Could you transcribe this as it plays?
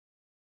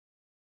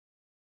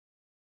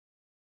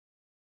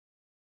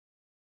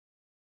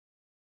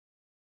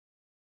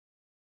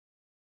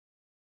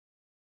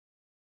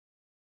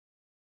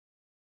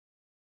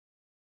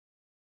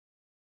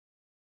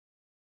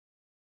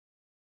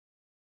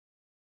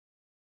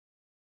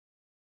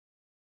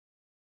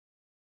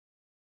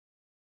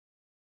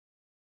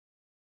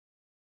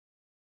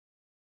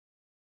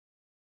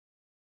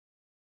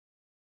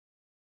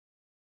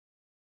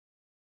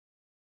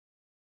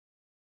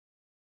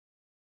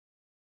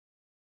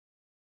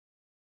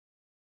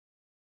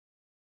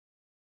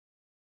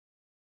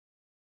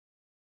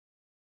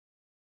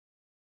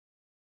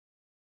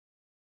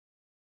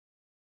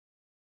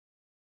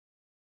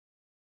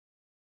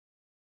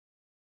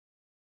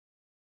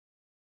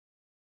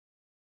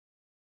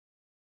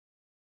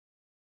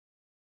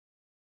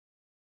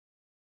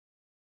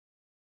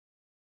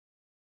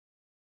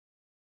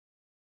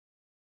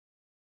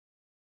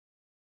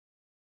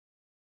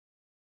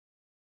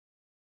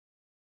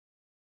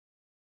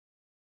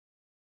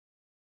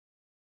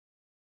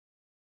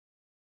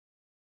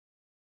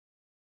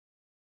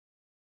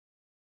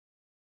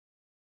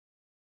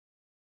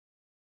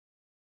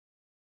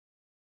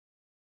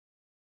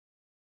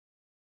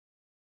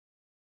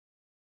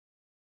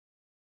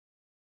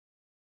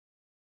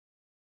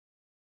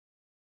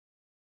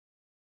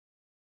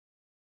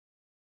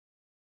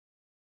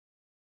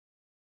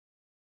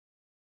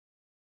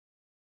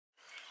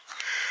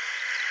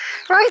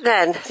Right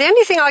then, the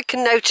only thing I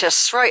can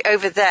notice right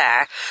over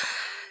there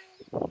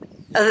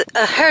are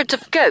herds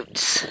of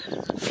goats,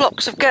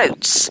 flocks of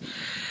goats.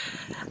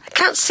 I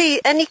can't see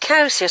any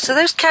cows here, so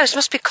those cows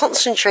must be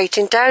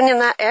concentrating down in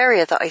that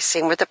area that I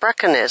seen where the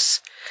bracken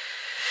is.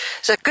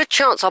 There's a good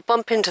chance I'll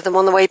bump into them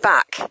on the way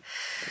back,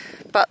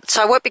 but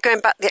I won't be going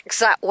back the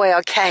exact way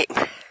I came.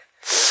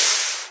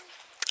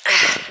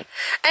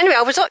 Anyway,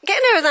 I was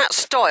getting over that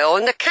stile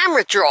and the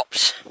camera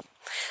dropped.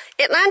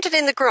 It landed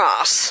in the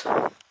grass,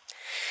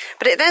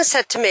 but it then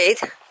said to me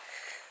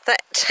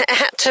that it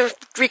had to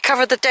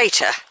recover the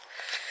data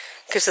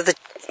because of it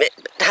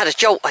had a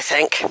jolt, I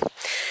think.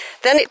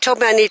 Then it told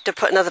me I needed to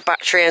put another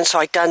battery in, so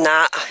I'd done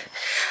that.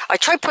 I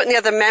tried putting the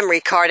other memory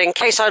card in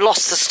case I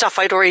lost the stuff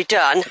I'd already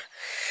done,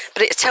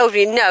 but it told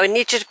me no, I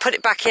needed to put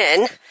it back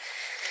in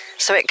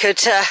so it could,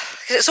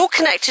 because it's all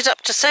connected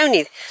up to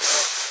Sony,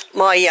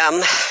 my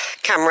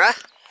camera.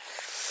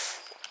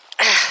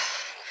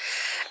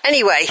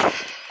 Anyway,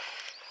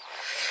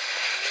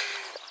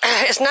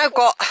 it's now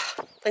got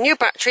a new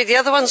battery. The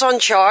other one's on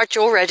charge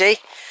already.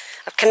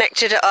 I've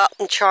connected it up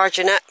and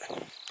charging it.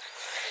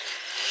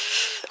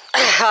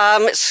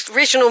 It's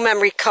original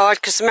memory card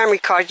because the memory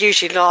card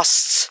usually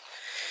lasts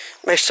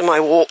most of my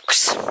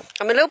walks.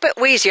 I'm a little bit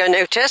wheezy, I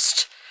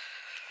noticed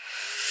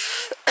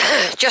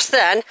just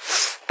then,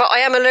 but I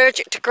am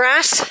allergic to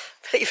grass,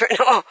 believe it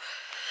or not.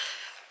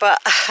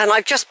 And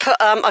I've just put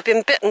I've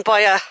been bitten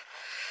by a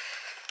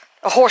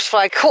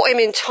horsefly. I caught him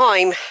in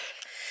time,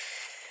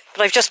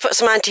 but I've just put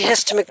some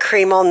antihistamine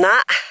cream on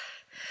that,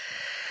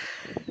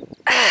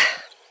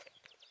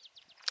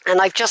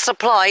 and I've just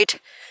applied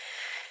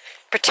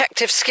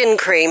protective skin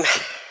cream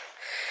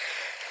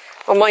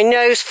on my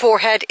nose,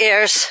 forehead,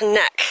 ears and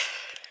neck,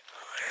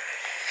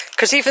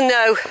 because even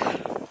though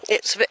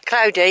it's a bit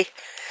cloudy,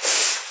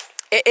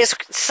 it is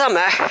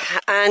summer,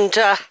 and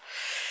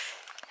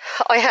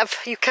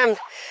you can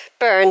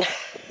burn,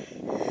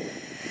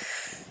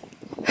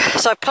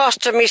 so I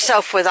plastered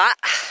myself with that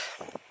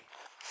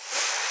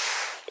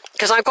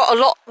because I've got a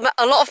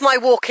lot of my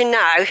walking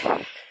now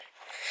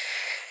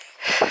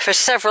for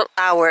several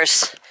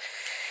hours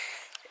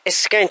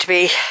is going to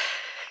be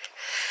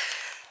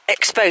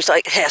exposed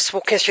like this,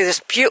 walking through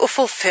this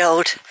beautiful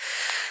field.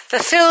 The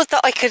field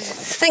that I could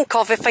think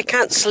of if I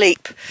can't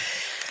sleep.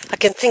 I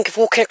can think of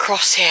walking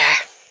across here.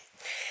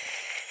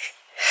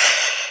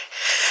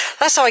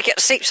 That's how I get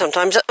to sleep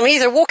sometimes. I'm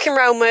either walking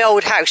around my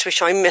old house,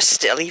 which I miss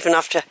still, even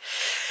after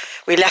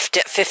we left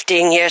it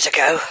 15 years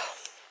ago.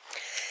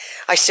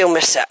 I still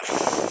miss it.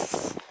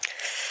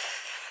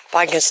 But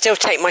I can still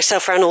take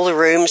myself around all the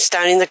rooms,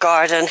 down in the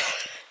garden.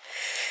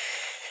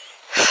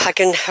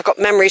 I've got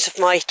memories of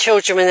my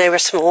children when they were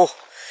small,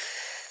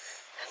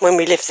 when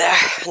we lived there,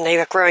 and they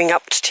were growing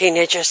up to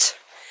teenagers.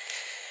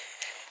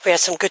 We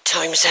had some good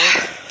times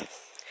there.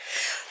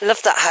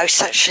 Loved that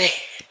house, actually.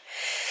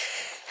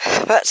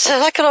 But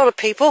like a lot of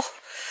people,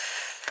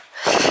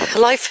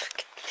 life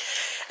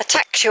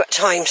attacks you at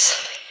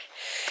times.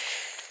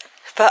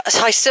 But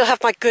I still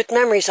have my good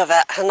memories of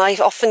it, and I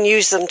often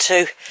use them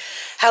to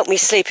help me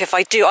sleep if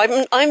I do.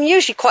 I'm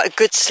usually quite a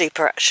good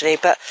sleeper, actually,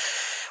 but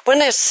when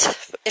there's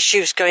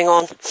issues going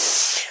on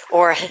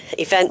or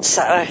events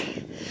that are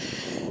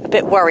a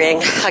bit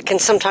worrying, I can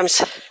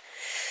sometimes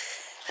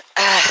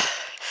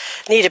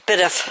need a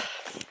bit of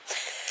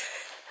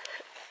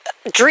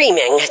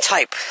dreaming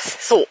type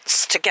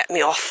thoughts to get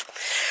me off.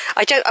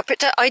 I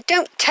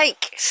don't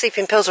take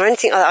sleeping pills or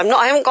anything like that.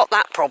 I haven't got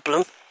that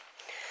problem.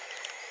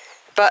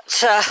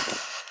 But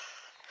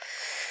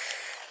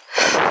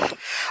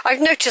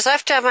I've noticed I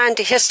have to have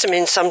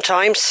antihistamine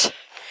sometimes,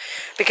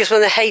 because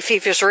when the hay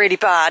fever is really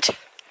bad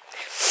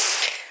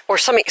or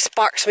something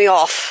sparks me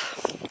off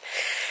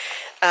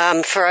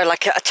for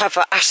like a type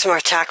of asthma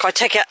attack, I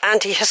take an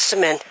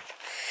antihistamine.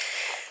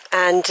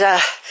 And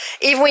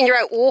even when you're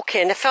out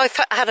walking, if I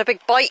had a big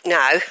bite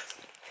now,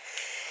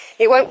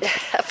 it won't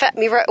affect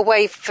me right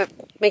away for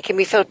making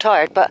me feel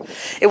tired, but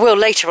it will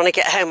later when I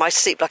get home. I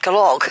sleep like a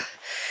log.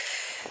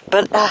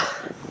 But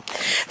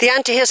the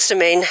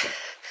antihistamine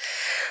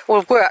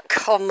will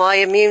work on my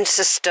immune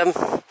system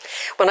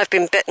when I've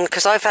been bitten,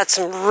 because I've had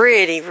some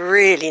really,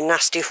 really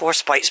nasty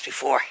horse bites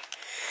before.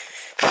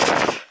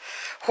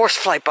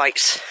 Horsefly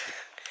bites.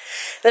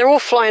 They're all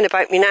flying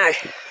about me now.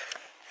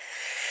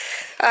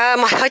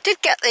 I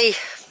did get the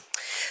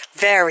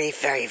very,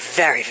 very,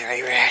 very,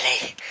 very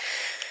rarely.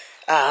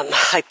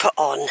 I put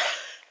on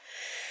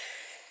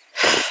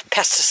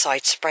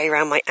pesticide spray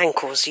around my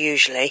ankles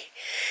usually.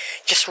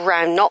 Just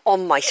round, not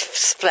on my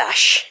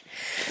flesh.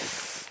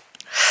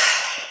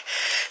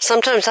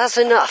 Sometimes that's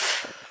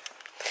enough.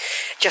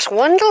 Just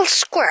one little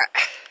squirt.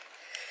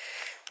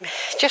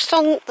 Just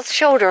on the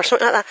shoulder or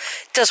something like that.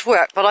 It does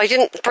work, but I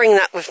didn't bring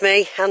that with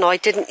me and I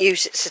didn't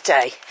use it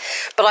today.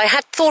 But I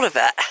had thought of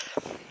it.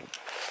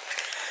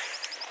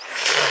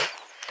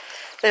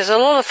 There's a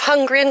lot of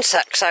hungry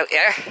insects out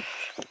here.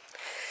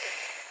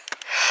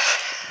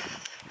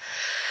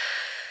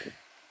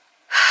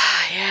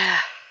 Yeah.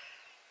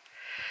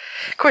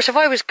 Of course, if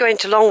I was going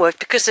to Longwood,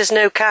 because there's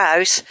no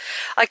cows,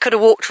 I could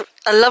have walked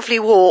a lovely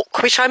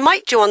walk, which I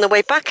might do on the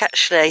way back,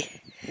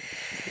 actually.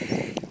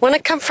 When I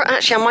come from,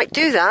 actually, I might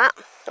do that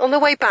on the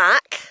way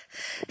back,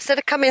 instead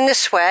of coming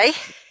this way,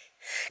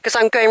 because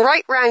I'm going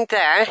right round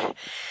there,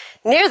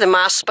 near the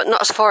masts, but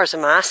not as far as the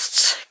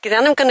masts.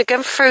 Then I'm going to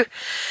go through,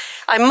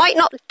 I might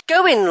not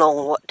go in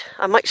Longwood,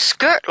 I might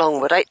skirt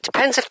Longwood, it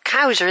depends if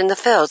cows are in the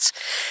fields.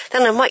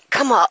 Then I might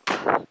come up,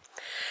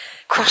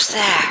 across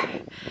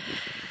there.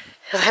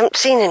 I haven't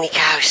seen any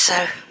cows,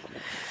 so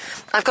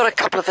I've got a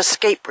couple of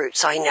escape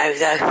routes I know,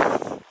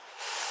 though.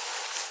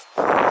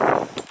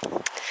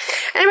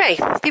 Anyway,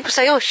 people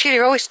say, oh, Sheila,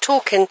 you're always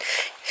talking.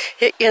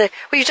 You know,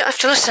 well, you don't have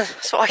to listen.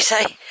 That's what I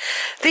say.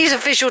 These are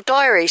visual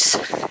diaries.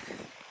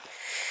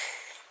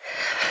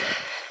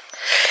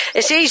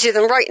 It's easier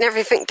than writing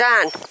everything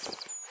down.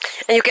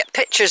 And you get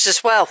pictures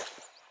as well.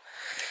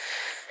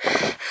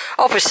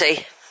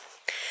 Obviously,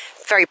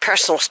 very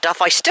personal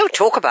stuff. I still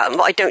talk about them,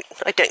 but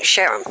I don't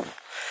share them.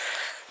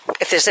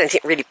 If there's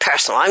anything really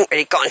personal, I haven't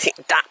really got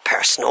anything that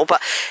personal,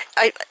 but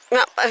I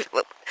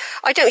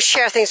don't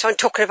share things if I'm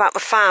talking about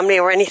my family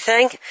or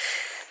anything.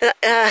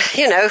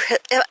 You know,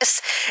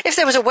 if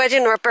there was a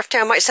wedding or a birthday,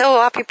 I might say, oh,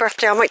 happy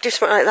birthday, I might do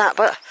something like that,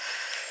 but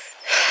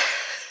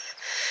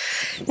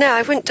no,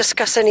 I wouldn't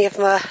discuss any of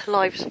my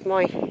lives of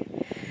my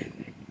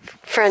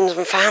friends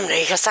and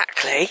family,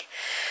 exactly.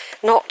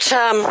 Not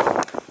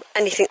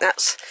anything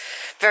that's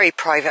very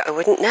private, I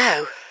wouldn't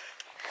know.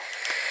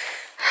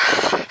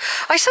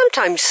 I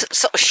sometimes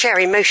sort of share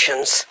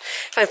emotions.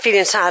 If I'm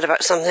feeling sad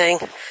about something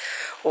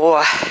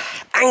or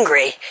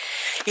angry,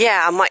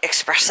 yeah, I might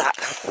express that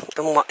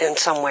in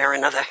some way or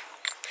another.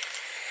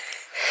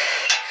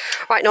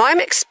 Right, now I'm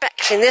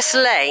expecting this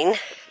lane,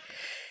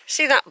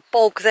 see that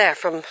bog there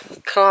from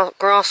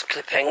grass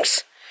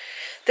clippings?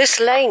 This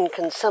lane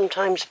can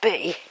sometimes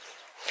be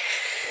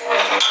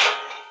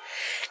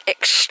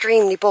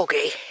extremely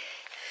boggy,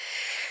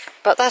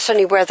 but that's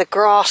only where the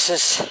grass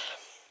is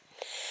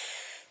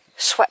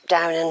swept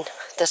down and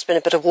there's been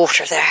a bit of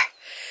water there.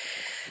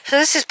 So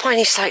this is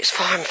Piney Sleights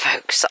Farm,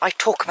 folks, that I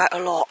talk about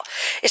a lot.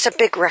 It's a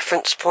big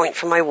reference point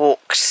for my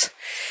walks.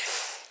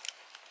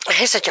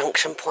 Here's a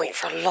junction point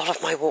for a lot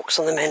of my walks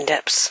on the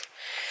Mendips.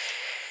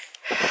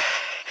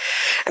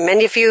 And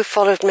many of you who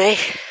followed me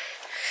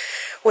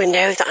will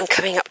know that I'm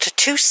coming up to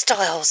 2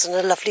 stiles and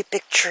a lovely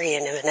big tree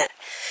in a minute,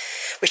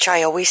 which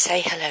I always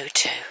say hello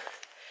to.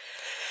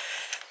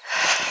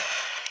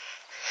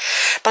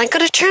 But I'm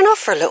going to turn off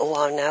for a little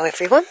while now,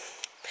 everyone.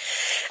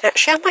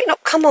 Actually, I might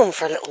not come on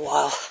for a little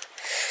while,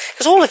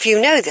 because all of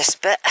you know this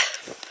bit.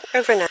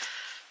 Over now.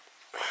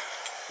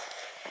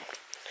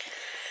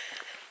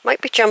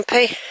 Might be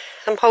jumpy.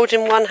 I'm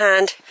holding one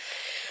hand.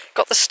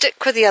 Got the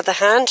stick with the other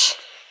hand.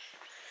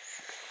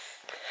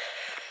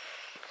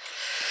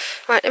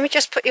 Right, let me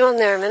just put you on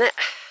there a minute.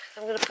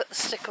 I'm going to put the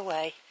stick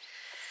away.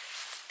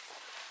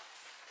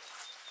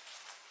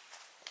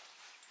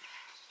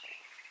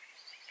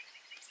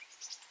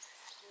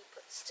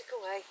 Put the stick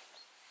away.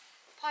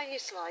 Piney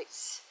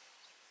Sleights.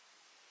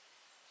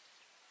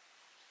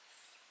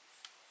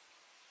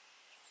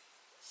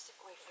 Stick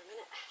away for a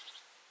minute.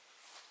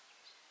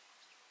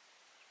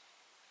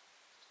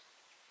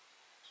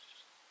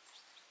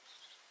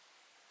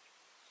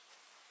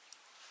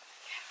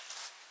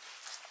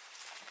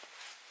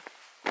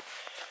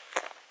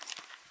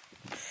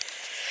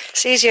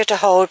 It's easier to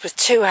hold with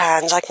 2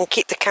 hands. I can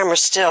keep the camera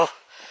still.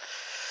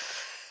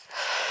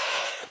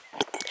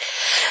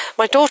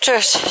 One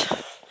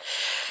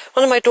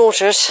of my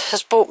daughters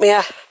has bought me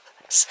a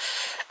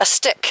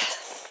stick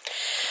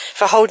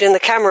for holding the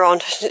camera on.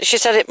 She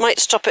said it might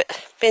stop it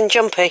being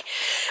jumpy.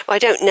 I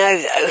don't know,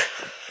 though.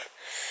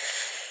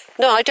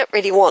 No, I don't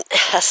really want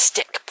a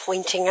stick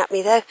pointing at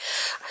me, though.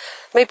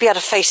 Maybe I'd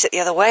have faced it the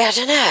other way, I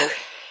don't know.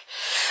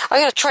 I'm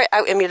going to try it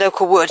out in my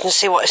local wood and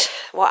see what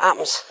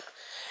happens.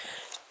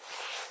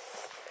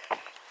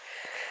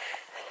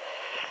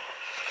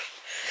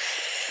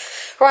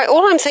 Right,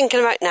 all I'm thinking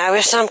about now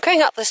is I'm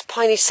going up this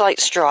Piney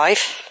Sleights drive.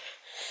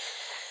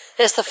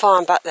 There's the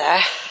farm back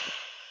there.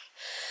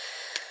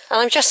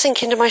 And I'm just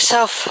thinking to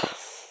myself,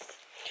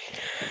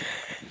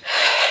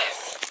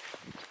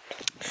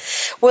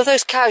 will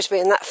those cows be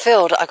in that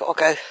field I've got to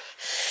go?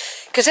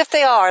 Because if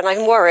they are and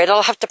I'm worried,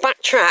 I'll have to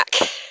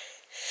backtrack,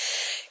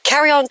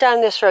 carry on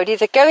down this road,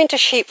 either go into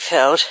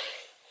Sheepfield,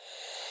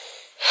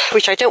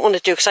 which I don't want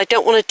to do because I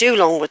don't want to do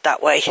Longwood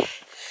that way,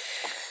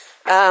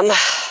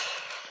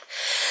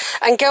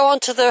 and go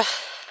onto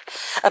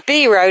a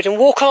B road and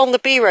walk along the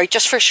B road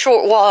just for a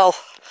short while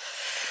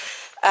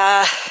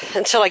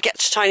until I get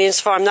to Tiny's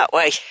farm that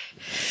way.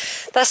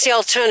 That's the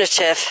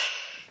alternative.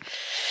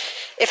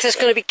 If there's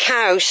going to be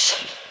cows.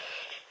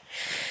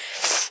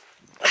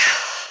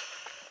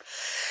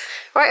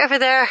 Right over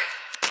there.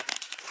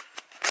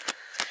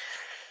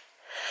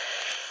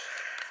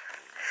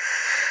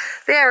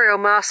 The aerial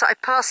masts that I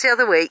passed the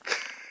other week.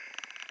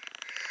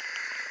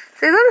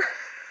 See them?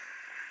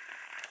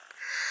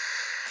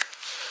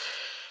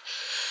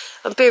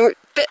 I'm being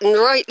bitten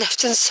right,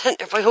 left and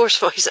centre by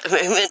horseflies at the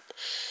moment.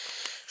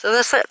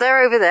 So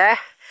they're over there.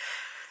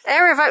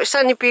 Area of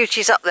Outstanding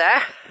Beauty's up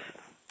there.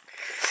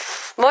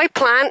 My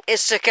plan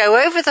is to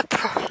go over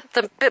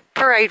the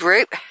parade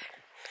route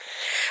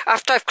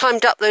after I've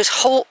climbed up those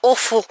whole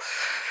awful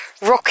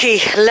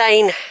rocky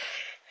lane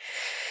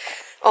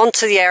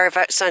onto the Area of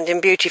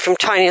Outstanding Beauty from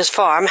Tiny's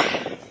farm.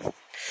 I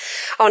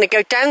want to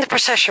go down the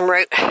procession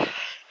route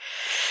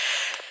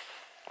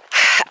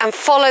and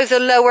follow the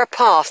lower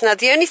path. Now,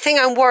 the only thing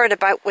I'm worried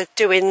about with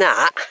doing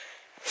that,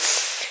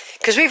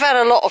 because we've had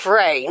a lot of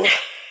rain,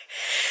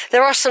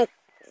 there are some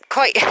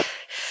quite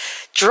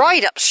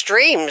dried up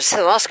streams in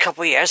the last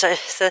couple of years.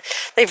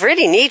 They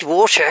really need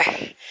water.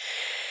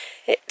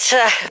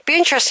 It'd be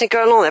interesting to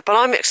go along there, but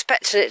I'm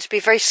expecting it to be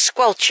very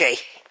squelchy.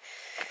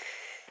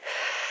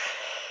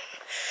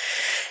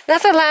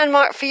 Another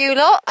landmark for you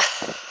lot.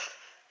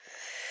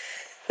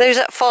 Those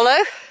that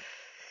follow.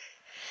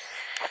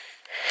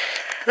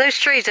 Those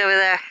trees over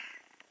there.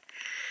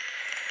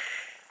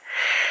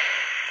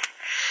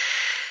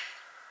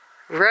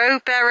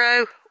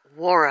 Rowbarrow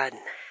Warren.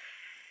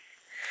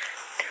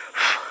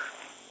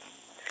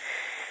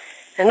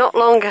 And not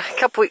long, a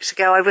couple of weeks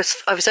ago, I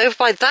was over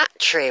by that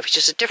tree, which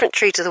is a different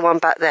tree to the one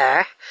back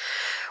there,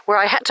 where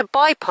I had to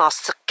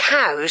bypass the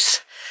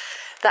cows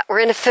that were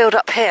in a field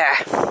up here.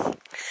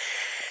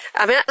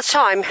 I mean, at the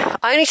time,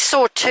 I only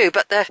saw two,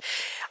 but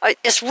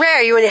it's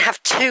rare you only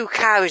have two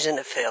cows in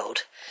a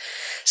field.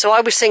 So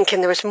I was thinking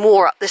there was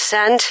more up this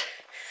end,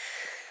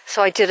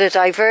 so I did a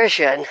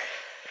diversion.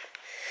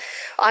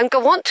 I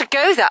want to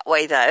go that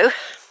way though.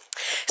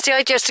 So the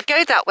idea is to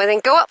go that way, then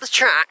go up the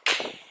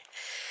track,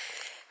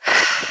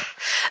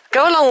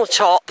 go along the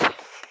top,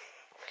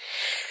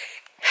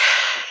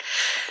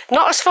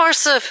 not as far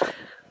as the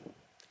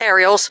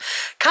aerials,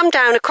 come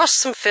down across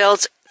some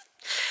fields,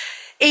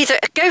 either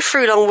go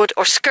through Longwood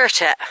or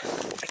skirt it,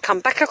 and come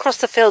back across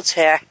the fields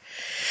here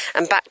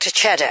and back to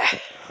Cheddar.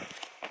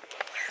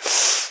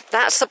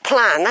 That's the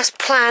plan. That's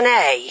plan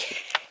A.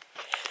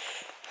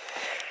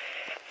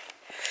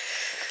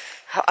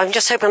 I'm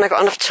just hoping I've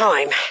got enough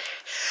time.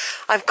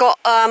 I've got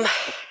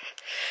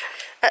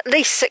at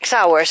least 6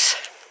 hours.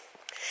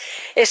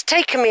 It's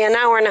taken me an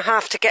hour and a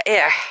half to get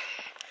here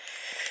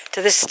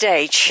to this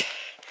stage.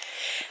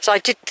 So I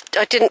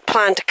didn't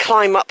plan to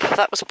climb up.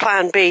 That was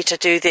plan B, to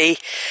do the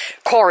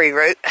quarry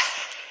route.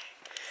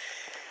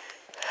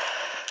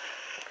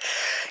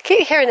 I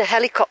keep hearing the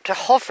helicopter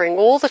hovering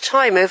all the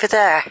time over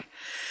there.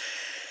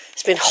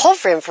 It's been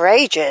hovering for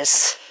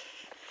ages.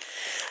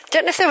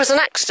 Don't know if there was an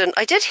accident.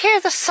 I did hear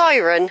the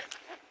siren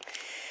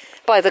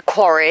by the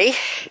quarry.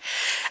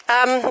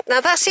 Now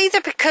that's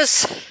either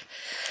because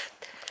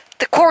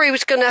the quarry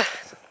was going to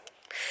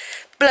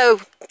blow,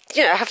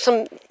 you know, have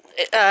some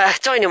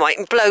dynamite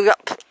and blow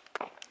up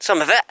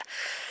some of it,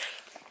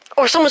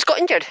 or someone's got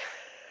injured.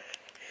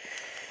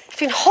 It's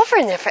been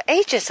hovering there for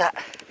ages, that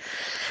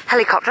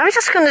helicopter. I'm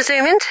just going to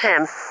zoom into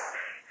him.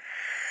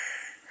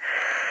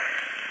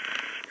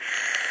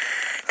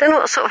 Don't know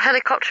what sort of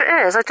helicopter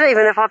it is. I don't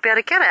even know if I'll be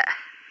able to get it.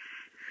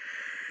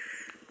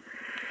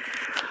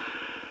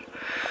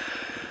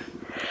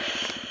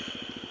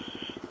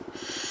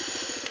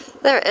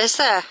 There it is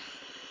there.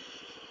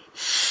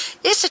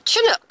 It's a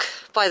Chinook,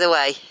 by the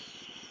way.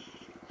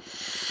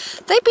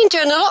 They've been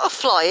doing a lot of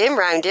flying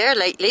round here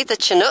lately, the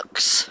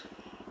Chinooks.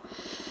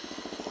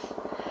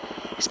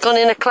 It's gone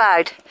in a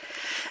cloud.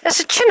 It's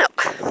a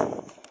Chinook.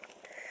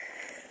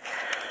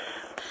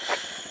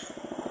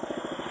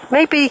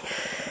 Maybe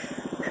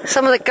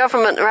some of the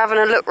government are having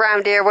a look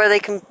round here where they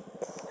can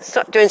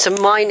start doing some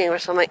mining or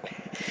something.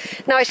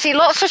 Now I see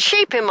lots of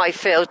sheep in my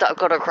field that I've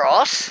got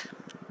across.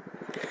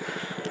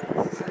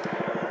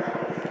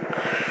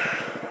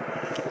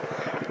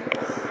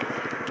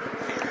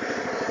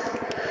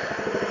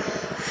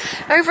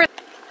 Over.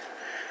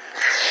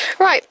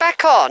 Right,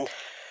 back on.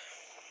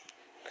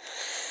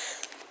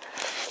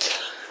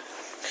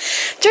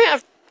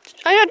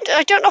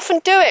 I don't often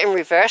do it in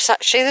reverse,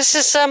 actually. This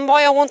is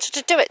why I wanted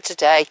to do it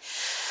today.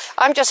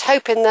 I'm just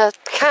hoping the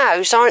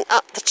cows aren't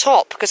up the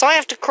top, because I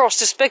have to cross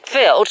this big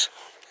field.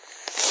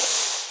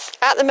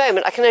 At the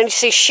moment, I can only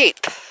see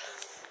sheep.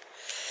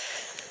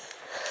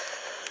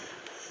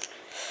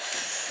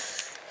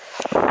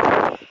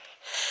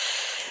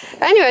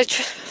 Anyway,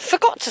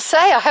 forgot to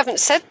say, I haven't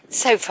said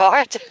so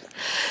far,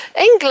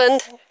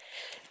 England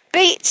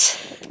beat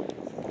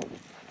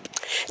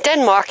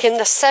Denmark in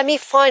the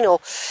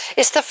semi-final.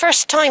 It's the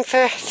first time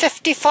for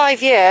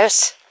 55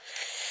 years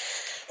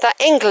that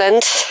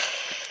England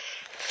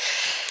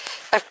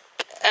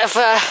have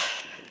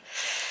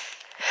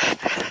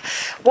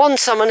won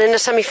someone in the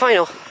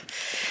semi-final.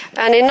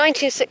 And in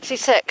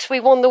 1966 we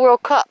won the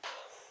World Cup.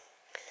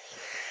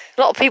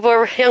 A lot of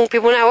people, young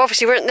people now,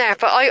 obviously weren't there,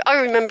 but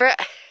I remember it.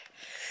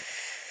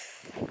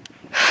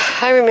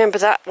 I remember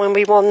that when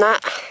we won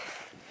that.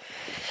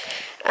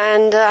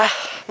 And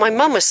my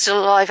mum was still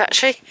alive,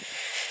 actually.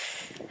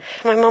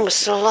 My mum was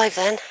still alive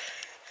then.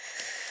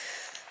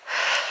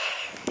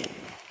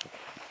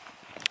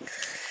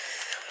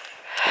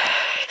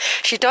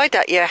 She died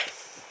that year.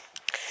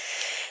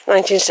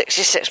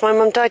 1966. My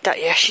mum died that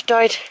year. She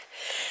died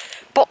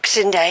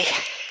Boxing Day,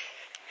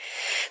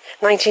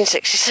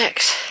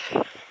 1966.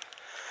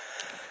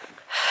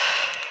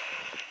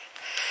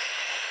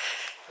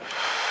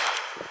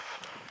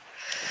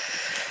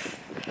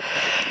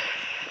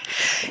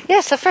 Yeah,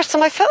 it's the first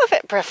time I felt a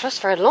bit breathless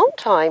for a long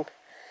time.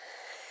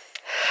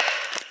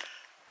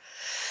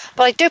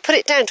 But I do put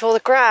it down to all the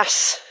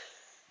grass.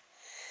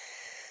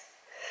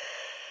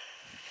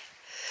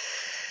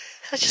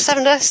 I just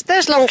haven't noticed.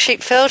 There's Long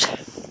Sheepfield.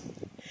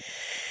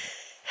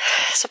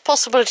 It's a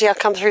possibility I'll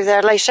come through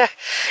there later.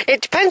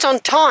 It depends on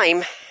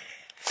time.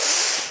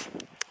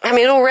 I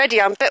mean,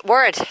 already I'm a bit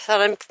worried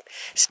that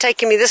it's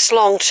taking me this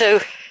long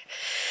to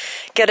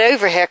get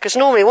over here, because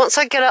normally once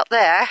I get up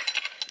there,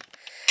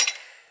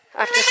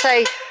 I have to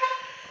say,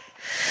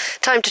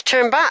 time to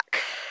turn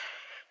back.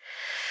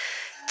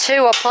 2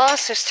 are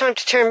past, it's time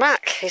to turn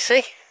back, you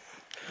see.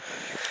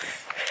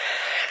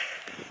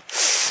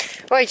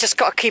 Well, you just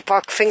got to keep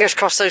our fingers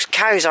crossed those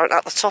cows aren't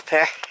at the top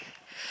here.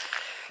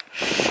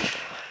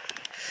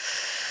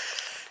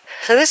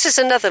 So this is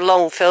another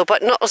long field,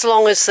 but not as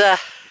long as the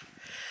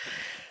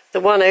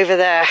one over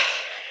there.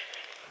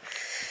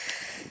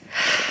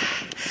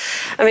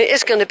 I mean,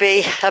 it's going to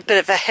be a bit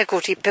of a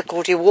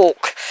higgledy-piggledy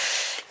walk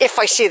if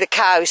I see the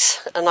cows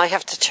and I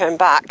have to turn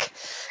back,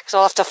 because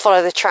I'll have to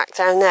follow the track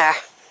down there.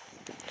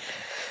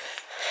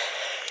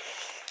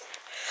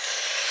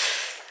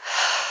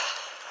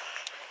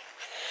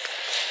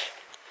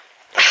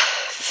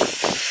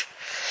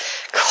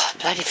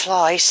 God, bloody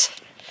flies.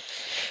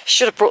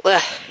 Should have brought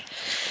the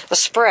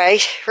spray,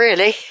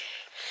 really,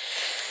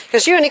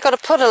 because you only got to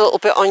put a little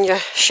bit on your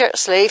shirt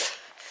sleeve,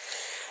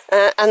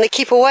 and they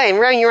keep away and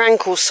round your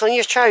ankles on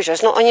your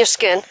trousers, not on your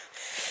skin.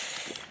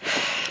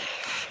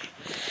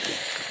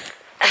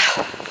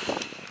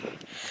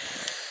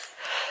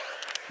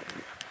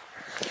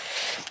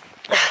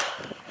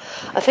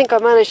 I think I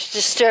managed to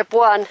disturb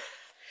one.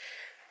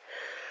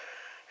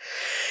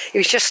 He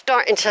was just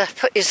starting to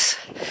put his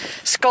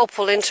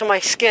scalpel into my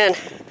skin,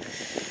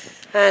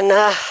 and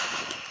I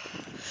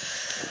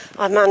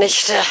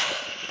managed to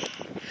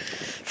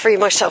free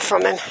myself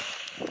from him.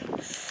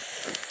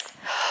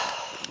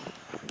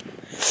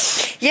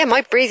 Yeah,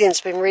 my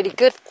breathing's been really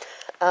good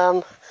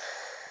up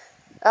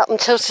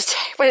until today.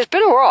 Well, it's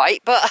been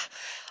alright, but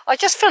I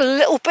just feel a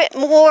little bit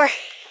more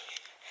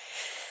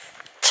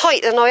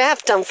tight than I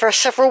have done for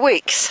several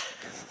weeks.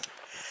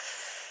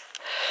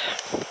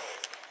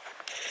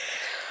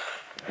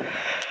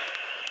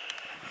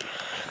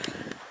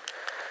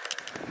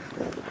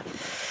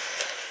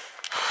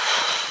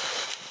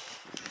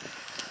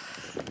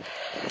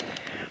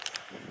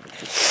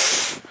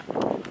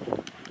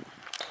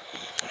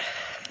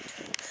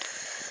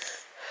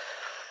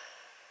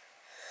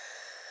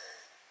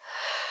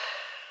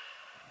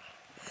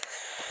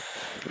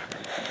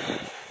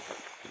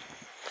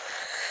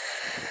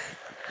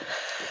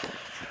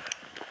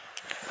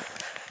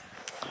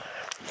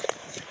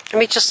 Let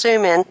me just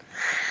zoom in.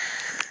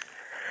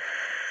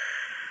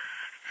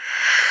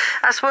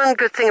 That's one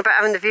good thing about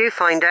having the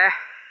viewfinder.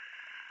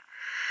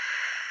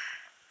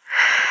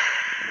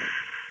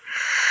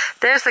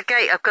 There's the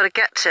gate I've got to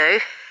get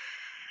to.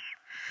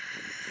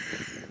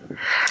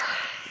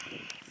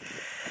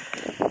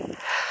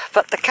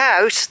 But the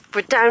cows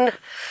were down,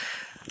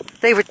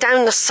 they were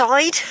down the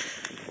side.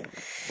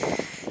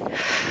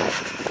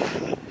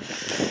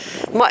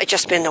 Might have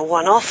just been a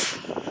one-off.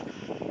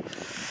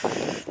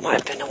 Might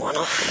have been a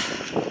one-off.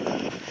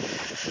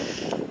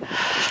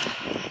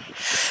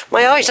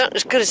 My eyes aren't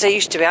as good as they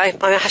used to be.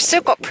 I've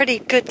still got pretty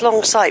good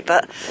long sight,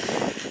 but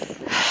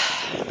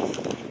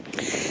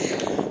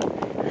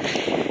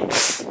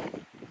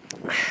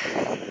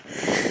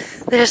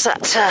there's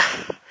that.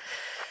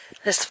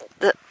 There's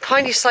the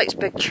Piney Sleights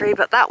big tree,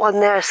 but that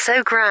one there is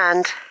so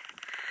grand.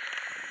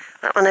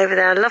 That one over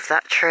there, I love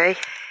that tree.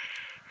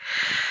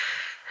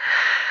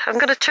 I'm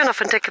going to turn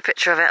off and take a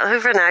picture of it.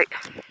 Over and out.